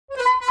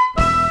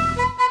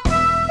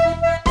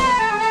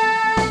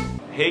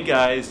Hey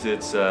guys,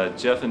 it's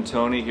Jeff and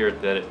Tony here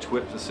at the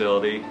TWiT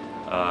facility.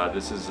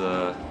 This is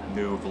a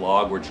new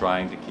vlog. We're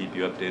trying to keep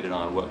you updated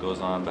on what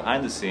goes on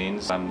behind the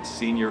scenes. I'm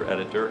senior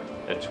editor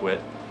at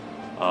TWiT.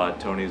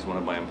 Tony is one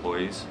of my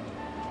employees.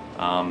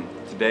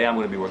 Today I'm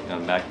going to be working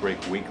on Mac Break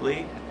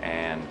Weekly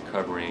and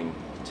covering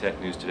Tech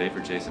News Today for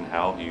Jason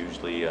Howell. He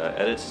usually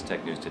edits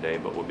Tech News Today,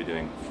 but we'll be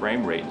doing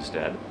frame rate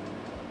instead.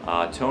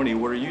 Tony,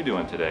 what are you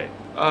doing today?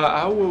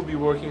 I will be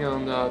working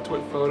on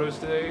TWiT photos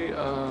today.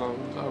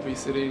 I'll be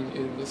sitting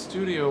in the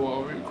studio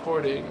while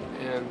recording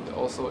and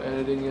also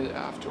editing it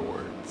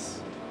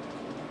afterwards.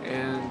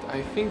 And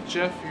I think,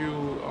 Jeff,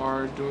 you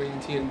are doing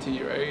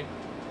TNT, right?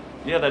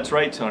 Yeah, that's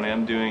right, Tony.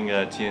 I'm doing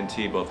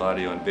TNT, both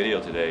audio and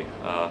video today.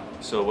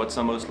 So what's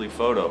on Mostly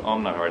Photo? Oh,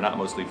 not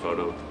Mostly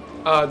Photo.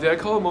 Did I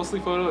call it Mostly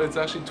Photo? It's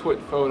actually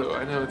TWiT Photo.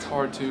 I know it's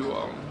hard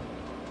to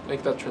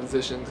make that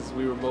transition because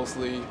we were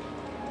mostly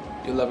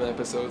 11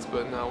 episodes,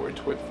 but now we're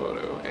TWiT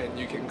Photo, and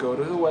you can go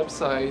to the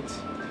website.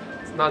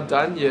 It's not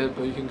done yet,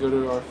 but you can go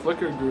to our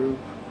Flickr group,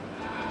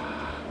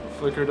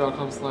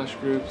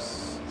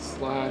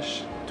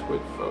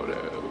 flickr.com/groups/TWiT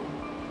Photo,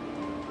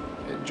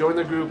 and join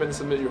the group and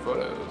submit your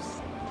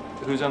photos.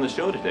 Who's on the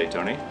show today,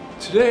 Tony?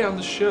 Today on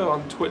the show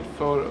on TWiT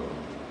Photo,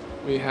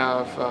 we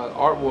have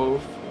Art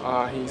Wolf.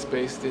 He's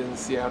based in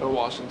Seattle,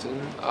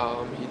 Washington.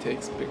 He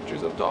takes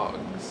pictures of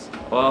dogs.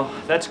 Well,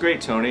 that's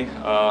great, Tony.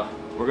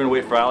 We're going to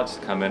wait for Alex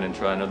to come in and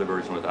try another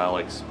version with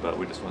Alex, but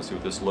we just want to see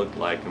what this looked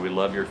like, and we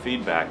love your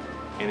feedback.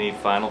 Any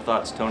final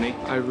thoughts, Tony?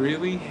 I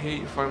really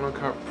hate Final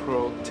Cut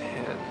Pro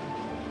 10.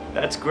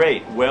 That's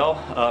great. Well,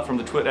 from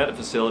the TWiT Edit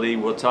facility,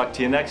 we'll talk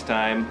to you next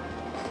time.